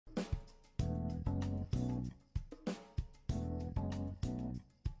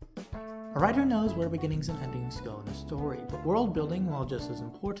A writer knows where beginnings and endings go in a story, but world building, while just as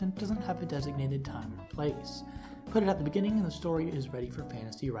important, doesn't have a designated time or place. Put it at the beginning and the story is ready for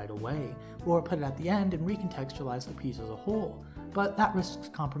fantasy right away, or put it at the end and recontextualize the piece as a whole, but that risks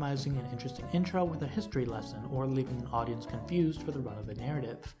compromising an interesting intro with a history lesson or leaving an audience confused for the run of the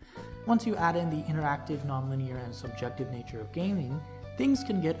narrative. Once you add in the interactive, nonlinear, and subjective nature of gaming, things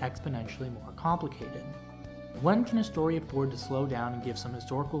can get exponentially more complicated. When can a story afford to slow down and give some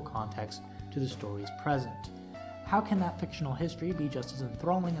historical context to the story's present? How can that fictional history be just as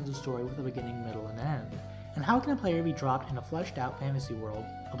enthralling as a story with a beginning, middle, and end? And how can a player be dropped in a fleshed out fantasy world,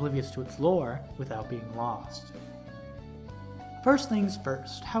 oblivious to its lore, without being lost? First things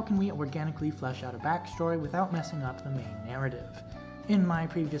first, how can we organically flesh out a backstory without messing up the main narrative? In my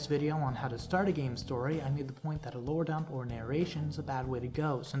previous video on how to start a game story, I made the point that a lore dump or narration is a bad way to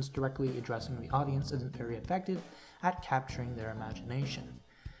go, since directly addressing the audience isn't very effective at capturing their imagination.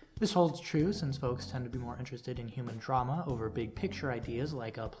 This holds true since folks tend to be more interested in human drama over big picture ideas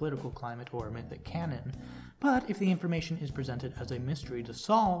like a political climate or a mythic canon, but if the information is presented as a mystery to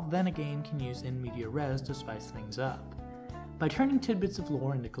solve, then a game can use in media res to spice things up. By turning tidbits of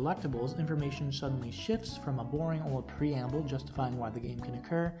lore into collectibles, information suddenly shifts from a boring old preamble justifying why the game can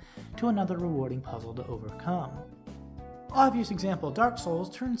occur to another rewarding puzzle to overcome. Obvious example, Dark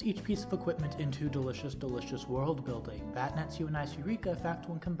Souls turns each piece of equipment into delicious world building. That nets you a nice eureka effect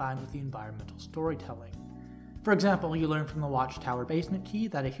when combined with the environmental storytelling. For example, you learn from the Watchtower basement key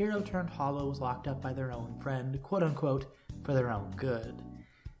that a hero turned hollow was locked up by their own friend, quote unquote, for their own good.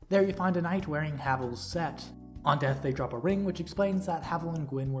 There you find a knight wearing Havel's set. On death they drop a ring which explains that Havel and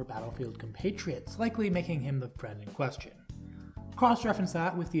Gwyn were battlefield compatriots, likely making him the friend in question. Cross-reference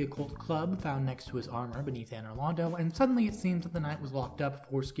that with the occult club found next to his armor beneath Anor Londo, and suddenly it seems that the knight was locked up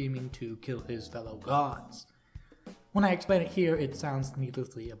for scheming to kill his fellow gods. When I explain it here, it sounds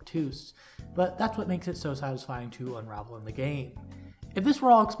needlessly obtuse, but that's what makes it so satisfying to unravel in the game. If this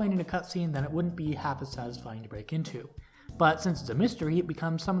were all explained in a cutscene, then it wouldn't be half as satisfying to break into. But since it's a mystery, it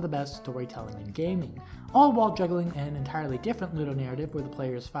becomes some of the best storytelling in gaming, all while juggling an entirely different ludonarrative where the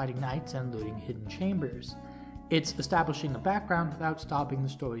player is fighting knights and looting hidden chambers. It's establishing a background without stopping the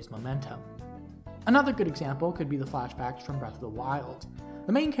story's momentum. Another good example could be the flashbacks from Breath of the Wild.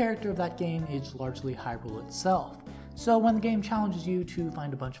 The main character of that game is largely Hyrule itself, so when the game challenges you to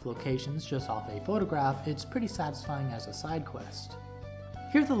find a bunch of locations just off a photograph, it's pretty satisfying as a side quest.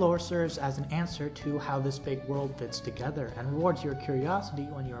 Here the lore serves as an answer to how this big world fits together and rewards your curiosity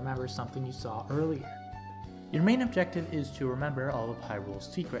when you remember something you saw earlier. Your main objective is to remember all of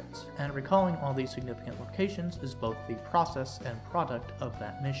Hyrule's secrets, and recalling all these significant locations is both the process and product of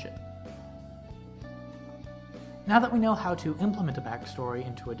that mission. Now that we know how to implement a backstory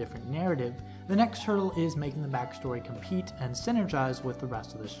into a different narrative, the next hurdle is making the backstory compete and synergize with the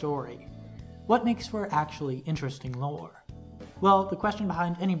rest of the story. What makes for actually interesting lore? Well, the question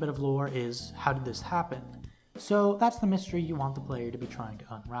behind any bit of lore is, how did this happen? So that's the mystery you want the player to be trying to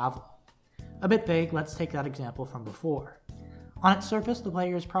unravel. A bit vague, let's take that example from before. On its surface, the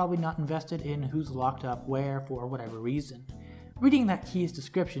player is probably not invested in who's locked up where for whatever reason. Reading that key's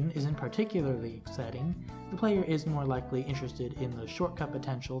description isn't particularly exciting. The player is more likely interested in the shortcut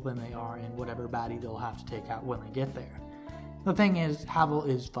potential than they are in whatever baddie they'll have to take out when they get there. The thing is, Havel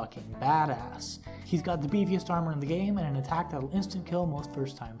is fucking badass. He's got the beefiest armor in the game and an attack that'll instant kill most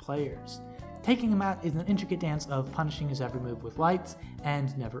first-time players. Taking him out is an intricate dance of punishing his every move with lights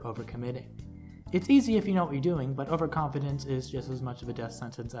and never overcommitting. It's easy if you know what you're doing, but overconfidence is just as much of a death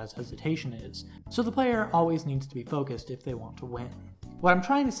sentence as hesitation is, so the player always needs to be focused if they want to win. What I'm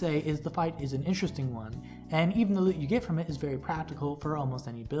trying to say is the fight is an interesting one, and even the loot you get from it is very practical for almost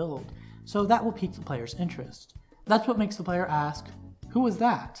any build, so that will pique the player's interest. That's what makes the player ask, "Who was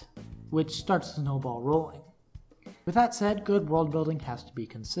that?" which starts the snowball rolling. With that said, good world building has to be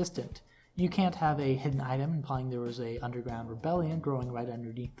consistent. You can't have a hidden item implying there was a underground rebellion growing right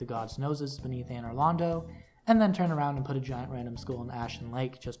underneath the gods' noses beneath Anor Londo, and then turn around and put a giant random skull in Ashen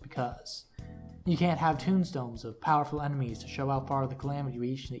Lake just because. You can't have tombstones of powerful enemies to show how far the calamity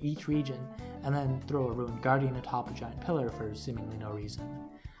reached in each region, and then throw a ruined guardian atop a giant pillar for seemingly no reason.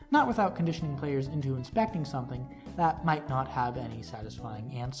 Not without conditioning players into inspecting something that might not have any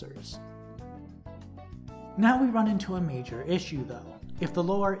satisfying answers. Now we run into a major issue though. If the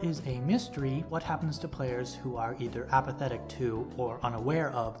lore is a mystery, what happens to players who are either apathetic to or unaware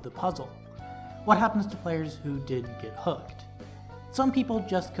of the puzzle? What happens to players who didn't get hooked? Some people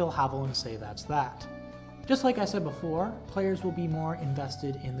just kill Havel and say that's that. Just like I said before, players will be more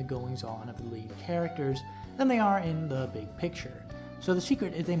invested in the goings-on of the lead characters than they are in the big picture, so the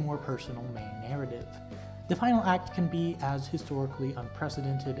secret is a more personal main narrative. The final act can be as historically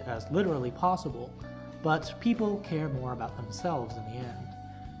unprecedented as literally possible, but people care more about themselves in the end.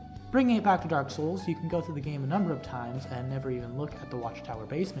 Bringing it back to Dark Souls, you can go through the game a number of times and never even look at the Watchtower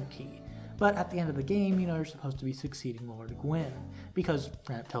basement key, but at the end of the game you know you're supposed to be succeeding Lord Gwyn, because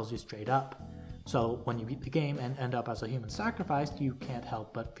it tells you straight up. So when you beat the game and end up as a human sacrifice, you can't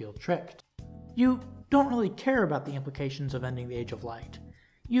help but feel tricked. You don't really care about the implications of ending the Age of Light.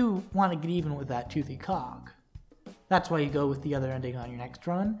 You want to get even with that toothy cog. That's why you go with the other ending on your next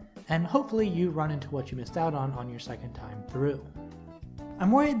run, and hopefully you run into what you missed out on your second time through. I'm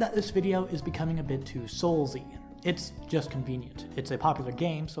worried that this video is becoming a bit too Soulsy. It's just convenient. It's a popular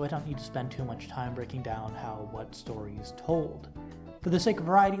game, so I don't need to spend too much time breaking down how what story is told. For the sake of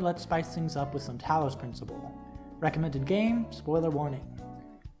variety, let's spice things up with some Talos Principle. Recommended game, spoiler warning.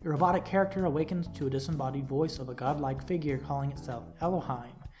 Your robotic character awakens to a disembodied voice of a godlike figure calling itself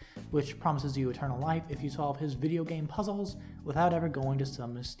Elohim, which promises you eternal life if you solve his video game puzzles without ever going to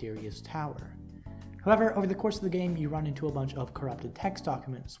some mysterious tower. However, over the course of the game you run into a bunch of corrupted text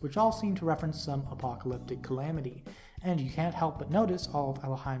documents, which all seem to reference some apocalyptic calamity, and you can't help but notice all of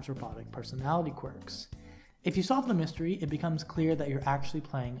Elohim's robotic personality quirks. If you solve the mystery, it becomes clear that you're actually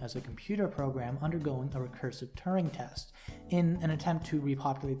playing as a computer program undergoing a recursive Turing test in an attempt to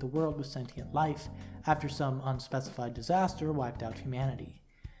repopulate the world with sentient life after some unspecified disaster wiped out humanity.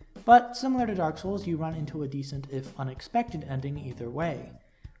 But similar to Dark Souls, you run into a decent if unexpected ending either way.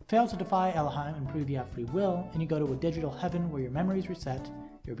 Fail to defy Elohim and prove you have free will, and you go to a digital heaven where your memories reset,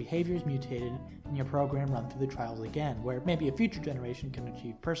 your behavior is mutated, and your program run through the trials again, where maybe a future generation can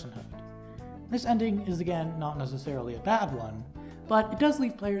achieve personhood. This ending is again not necessarily a bad one, but it does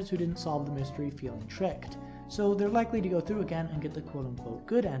leave players who didn't solve the mystery feeling tricked, so they're likely to go through again and get the quote-unquote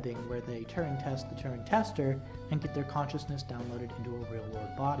good ending where they Turing test the Turing tester and get their consciousness downloaded into a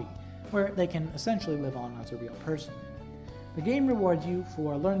real-world body, where they can essentially live on as a real person. The game rewards you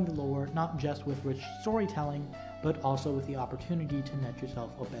for learning the lore not just with rich storytelling, but also with the opportunity to net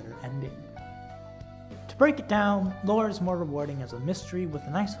yourself a better ending. To break it down, lore is more rewarding as a mystery with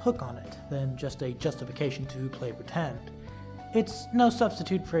a nice hook on it than just a justification to play pretend. It's no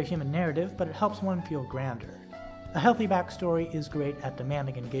substitute for a human narrative, but it helps one feel grander. A healthy backstory is great at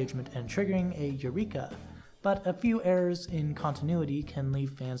demanding engagement and triggering a eureka, but a few errors in continuity can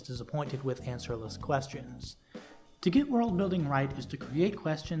leave fans disappointed with answerless questions. To get world building right is to create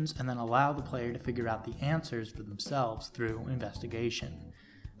questions and then allow the player to figure out the answers for themselves through investigation.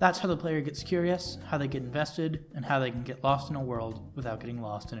 That's how the player gets curious, how they get invested, and how they can get lost in a world without getting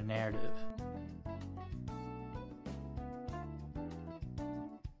lost in a narrative.